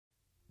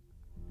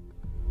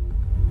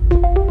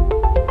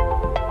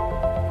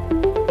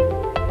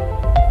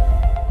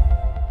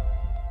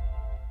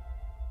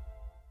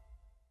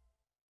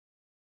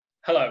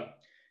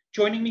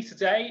Joining me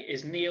today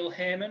is Neil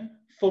Hermon,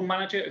 Fund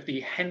Manager of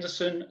the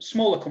Henderson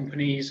Smaller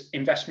Companies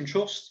Investment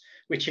Trust,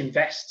 which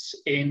invests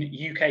in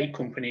UK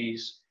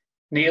companies.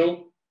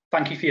 Neil,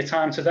 thank you for your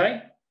time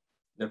today.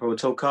 No problem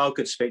at all, Carl.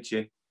 Good to speak to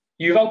you.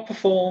 You've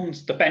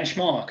outperformed the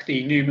benchmark,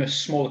 the Numis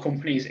Smaller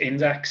Companies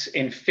Index,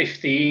 in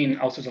 15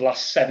 out of the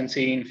last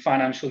 17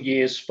 financial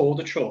years for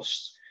the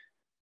Trust.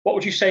 What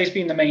would you say has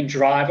been the main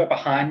driver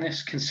behind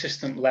this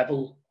consistent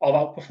level of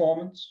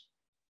outperformance?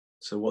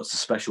 So what's the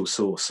special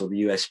sauce or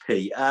the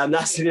USP?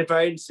 That's a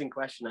very interesting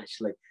question,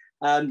 actually.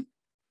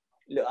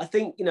 Look, I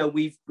think,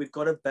 we've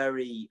got a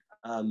very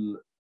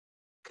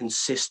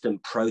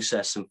consistent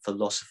process and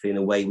philosophy in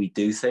the way we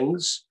do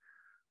things.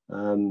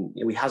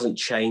 We hasn't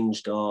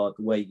changed the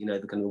way,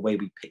 the way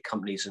we pick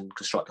companies and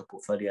construct our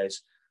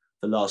portfolios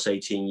for the last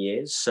 18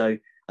 years. So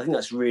I think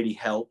that's really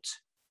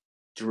helped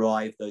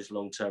drive those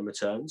long-term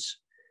returns.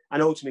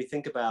 And ultimately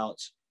think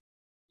about,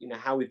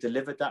 how we've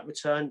delivered that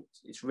return.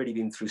 It's really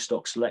been through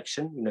stock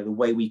selection. The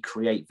way we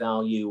create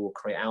value or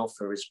create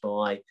alpha is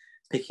by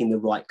picking the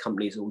right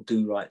companies that will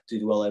do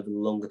well over the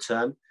longer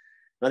term. And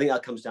I think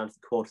that comes down to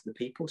the quality of the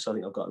people. So I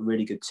think I've got a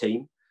really good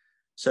team.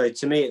 So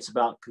to me, it's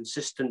about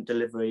consistent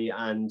delivery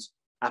and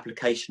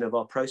application of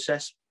our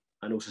process,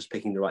 and also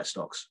picking the right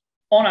stocks.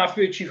 On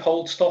average, you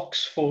hold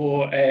stocks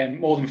for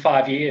more than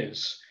 5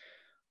 years.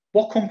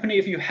 What company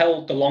have you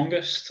held the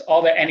longest?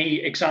 Are there any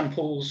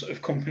examples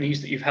of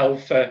companies that you've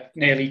held for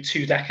nearly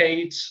 2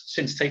 decades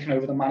since taking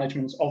over the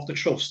management of the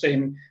Trust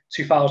in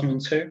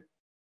 2002?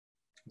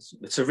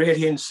 It's a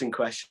really interesting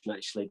question,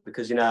 actually,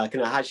 because, I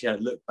can actually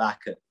look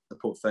back at the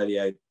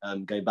portfolio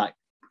going back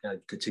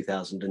to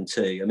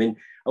 2002. I mean,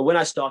 when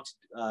I started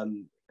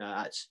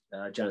at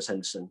Janus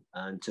Henderson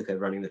and took over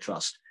running the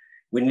Trust,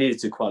 we needed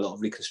to do quite a lot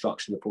of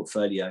reconstruction of the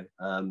portfolio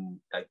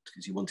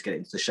because you want to get it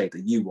into the shape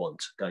that you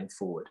want going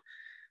forward.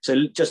 So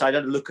I had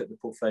a look at the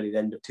portfolio at the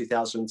end of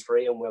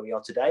 2003 and where we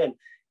are today,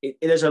 and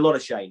there's a lot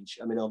of change.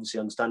 I mean, obviously,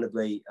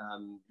 understandably,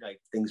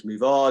 things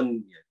move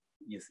on,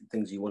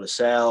 things you want to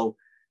sell.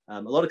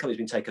 A lot of companies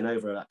have been taken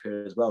over at that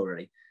period as well,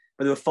 really.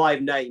 But there were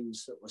 5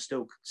 names that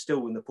were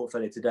still in the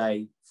portfolio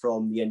today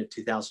from the end of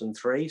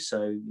 2003,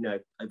 so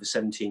over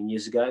 17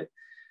 years ago.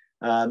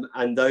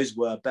 And those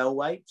were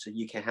Bellway, so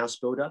UK house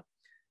builder,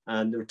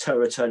 and the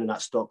return on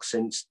that stock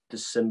since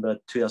December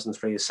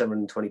 2003 is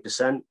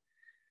 720%.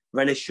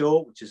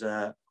 Renishaw, which is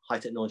a high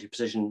technology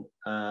precision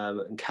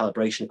and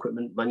calibration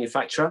equipment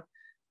manufacturer,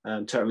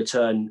 total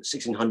return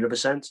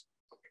 1600%.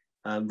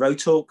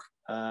 Rotork,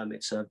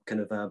 it's a kind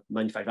of a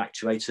manufacturer of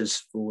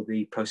actuators for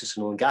the process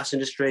and oil and gas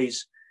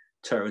industries.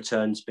 Total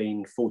return's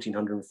been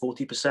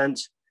 1440%.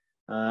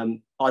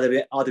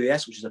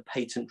 RWS, which is a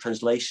patent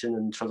translation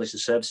and translation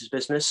services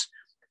business,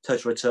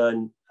 total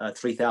return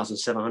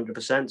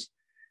 3700%. And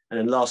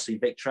then lastly,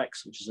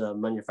 Victrex, which is a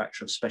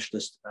manufacturer of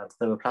specialist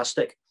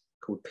thermoplastic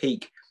called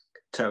Peak,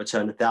 total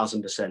return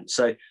 1000%.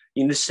 So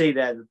you can just see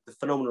there the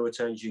phenomenal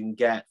returns you can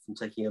get from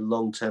taking a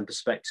long-term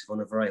perspective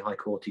on a very high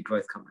quality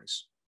growth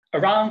companies.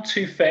 Around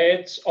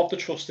 2/3 of the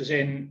Trust is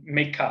in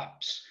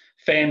mid-caps,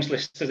 firms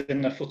listed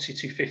in the FTSE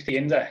 250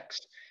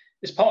 index.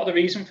 Is part of the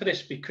reason for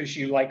this because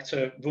you like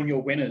to run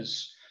your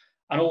winners?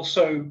 And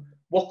also,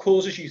 what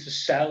causes you to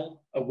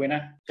sell a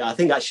winner? Yeah, I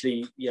think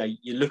actually,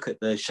 you look at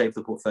the shape of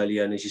the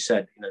portfolio, and as you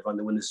said, run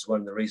the winners is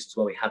one of the reasons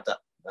why we have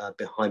that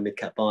behind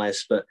mid-cap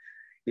bias. But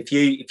if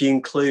you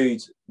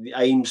include the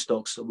AIM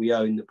stocks that we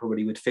own that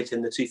probably would fit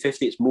in the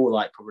 250, it's more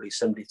like probably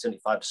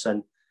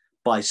 70-75%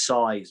 by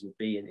size would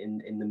be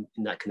in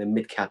that kind of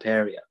mid-cap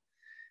area.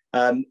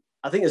 I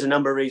think there's a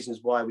number of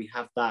reasons why we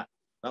have that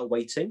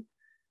weighting.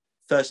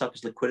 First up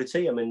is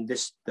liquidity. I mean,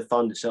 the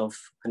fund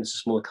itself, Henderson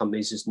Smaller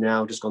Companies, has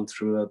now just gone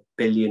through $1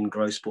 billion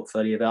gross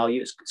portfolio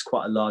value. It's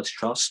quite a large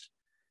trust.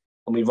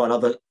 And we run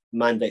other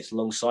mandates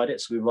alongside it.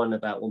 So we run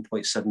about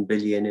 1.7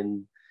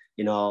 billion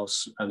in our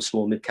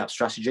small mid-cap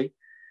strategy.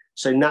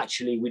 So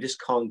naturally, we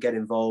just can't get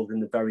involved in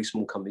the very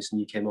small companies in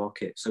the UK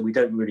market. So we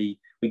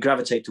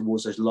gravitate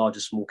towards those larger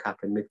small cap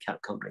and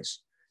mid-cap companies.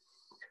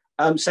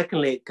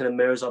 Secondly, it kind of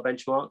mirrors our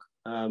benchmark.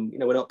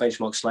 We're not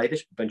benchmark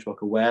slavish, but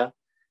benchmark aware.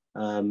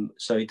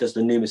 So it does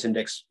the Numis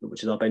index,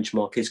 which is our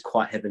benchmark, is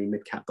quite heavily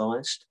mid-cap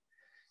biased.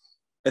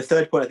 The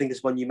third point, I think,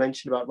 is one you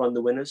mentioned about run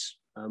the winners.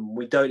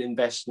 We don't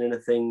invest in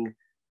anything,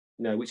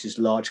 which is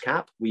large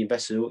cap. We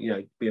invest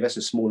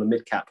in small and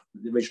mid-cap,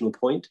 the original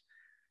point.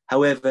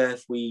 However,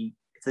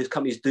 if those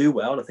companies do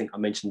well, and I think I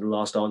mentioned the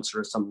last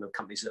answer of some of the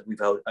companies that we've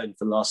owned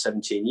for the last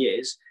 17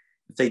 years,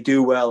 if they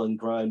do well and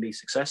grow and be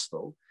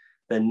successful,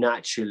 then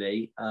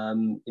naturally,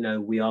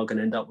 we are going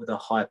to end up with a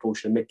higher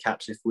portion of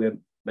mid-caps if we're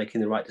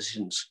making the right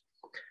decisions.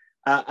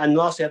 And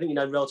lastly, I think,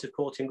 relative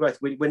quality and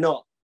growth. We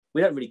don't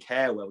really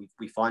care where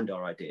we find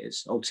our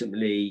ideas.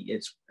 Ultimately,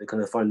 it's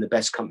kind of finding the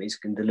best companies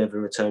can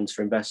deliver returns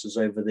for investors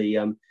over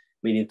the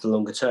medium to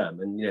longer term.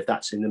 And if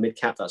that's in the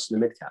mid-cap, that's in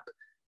the mid-cap.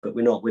 But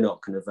we're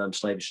not kind of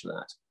slavish to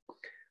that.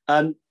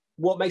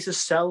 What makes us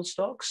sell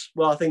stocks?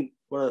 Well, I think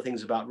one of the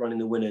things about running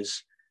the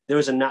winners, there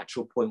is a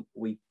natural point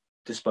we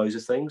dispose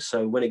of things.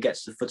 So when it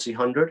gets to FTSE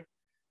 100,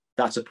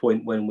 that's a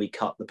point when we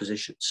cut the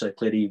position. So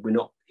clearly we're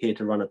not here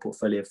to run a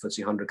portfolio of FTSE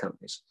 100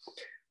 companies.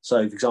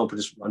 So, for example,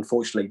 just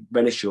unfortunately,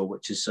 Renishaw,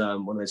 which is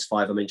one of those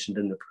 5 I mentioned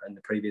in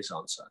the previous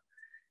answer,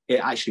 it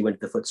actually went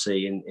to the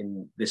FTSE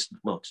in this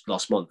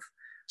last month.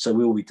 So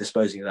we will be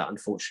disposing of that,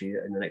 unfortunately,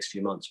 in the next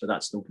few months. But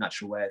that's the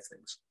natural way of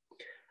things.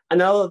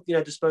 And other,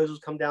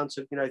 disposals come down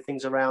to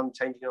things around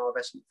changing our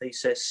investment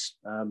thesis,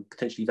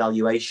 potentially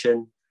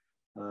valuation,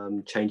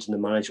 changing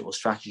the management or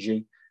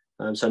strategy.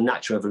 So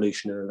natural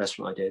evolution of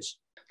investment ideas.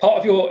 Part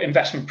of your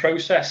investment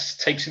process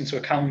takes into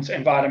account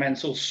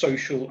environmental,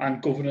 social,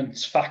 and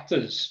governance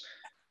factors.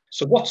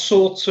 So what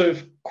sorts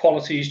of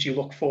qualities do you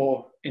look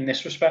for in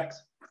this respect?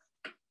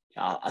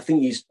 I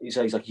think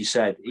like you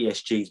said,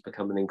 ESG has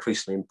become an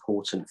increasingly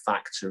important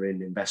factor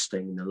in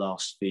investing in the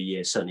last few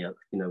years, certainly,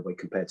 when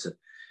compared to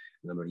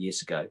a number of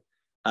years ago.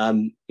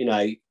 We're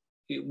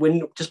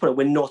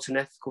not an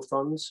ethical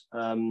fund.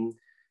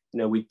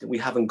 We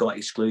haven't got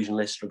exclusion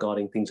lists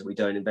regarding things that we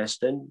don't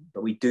invest in,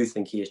 but we do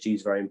think ESG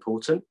is very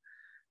important.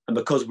 And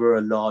because we're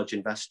a large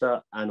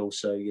investor and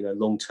also,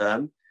 long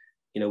term,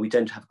 we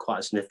don't have quite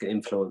a significant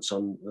influence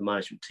on the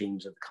management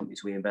teams of the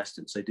companies we invest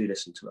in. So they do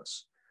listen to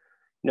us.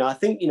 I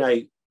think,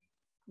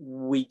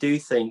 we do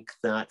think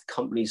that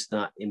companies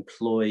that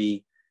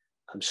employ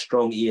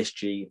strong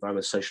ESG,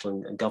 environmental, social,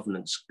 and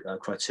governance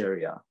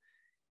criteria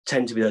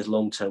tend to be those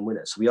long-term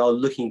winners. So we are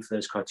looking for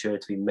those criteria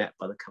to be met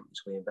by the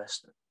companies we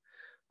invest in.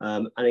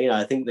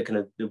 I think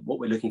what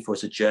we're looking for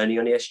is a journey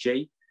on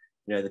ESG.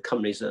 The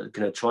companies that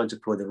are trying to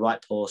deploy the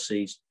right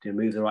policies to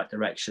move the right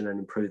direction and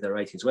improve their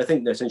ratings. So I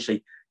think that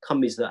essentially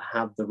companies that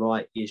have the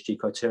right ESG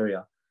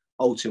criteria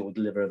ultimately will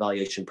deliver a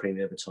valuation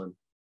premium over time.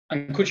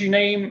 And could you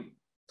name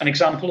an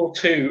example or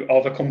two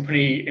of a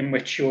company in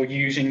which you're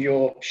using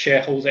your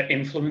shareholder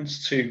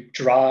influence to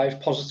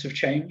drive positive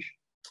change?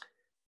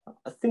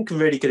 I think a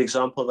really good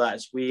example of that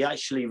is we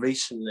actually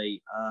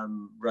recently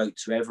wrote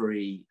to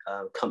every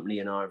company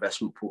in our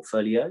investment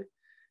portfolio,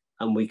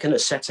 and we kind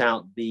of set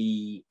out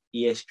the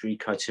ESG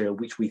criteria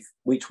which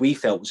we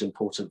felt was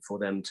important for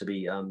them to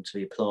be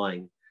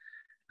applying.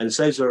 And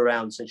so those are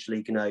around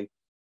essentially,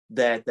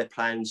 their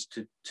plans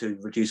to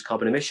reduce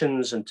carbon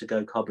emissions and to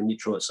go carbon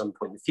neutral at some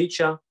point in the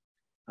future.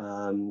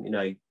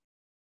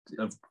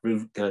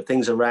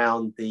 Things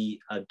around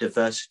the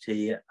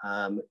diversity,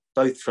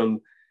 both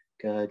from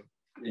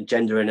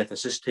gender and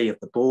ethnicity of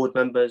the board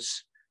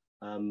members,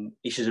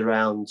 issues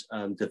around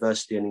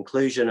diversity and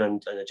inclusion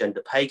and a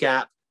gender pay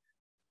gap,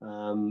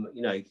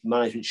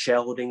 management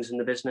shareholdings in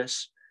the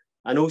business.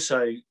 And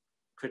also,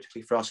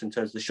 critically for us in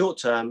terms of the short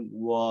term,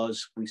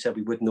 we said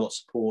we would not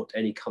support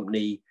any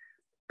company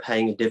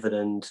paying a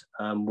dividend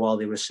while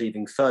they're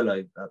receiving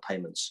furlough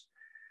payments.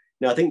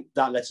 Now, I think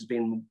that letter has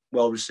been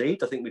well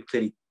received. I think we've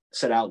clearly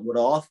set out what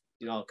our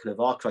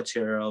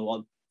criteria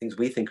on things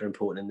we think are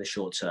important in the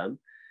short term.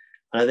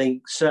 And I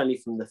think certainly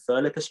from the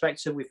furlough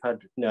perspective, we've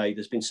had,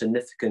 there's been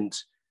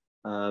significant,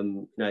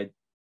 advance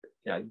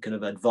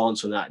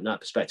on that in that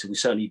perspective. We've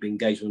certainly been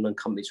engaged with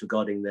companies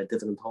regarding their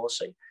dividend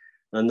policy.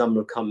 And a number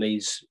of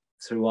companies,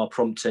 through our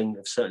prompting,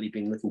 have certainly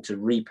been looking to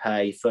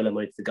repay furlough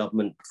money to the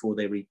government before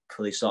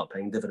they start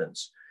paying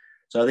dividends.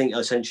 So I think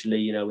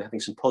essentially, we're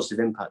having some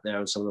positive impact there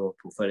on some of our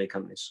portfolio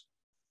companies.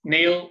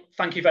 Neil,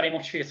 thank you very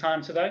much for your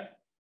time today.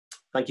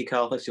 Thank you,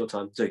 Carl. Thanks for your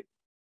time too.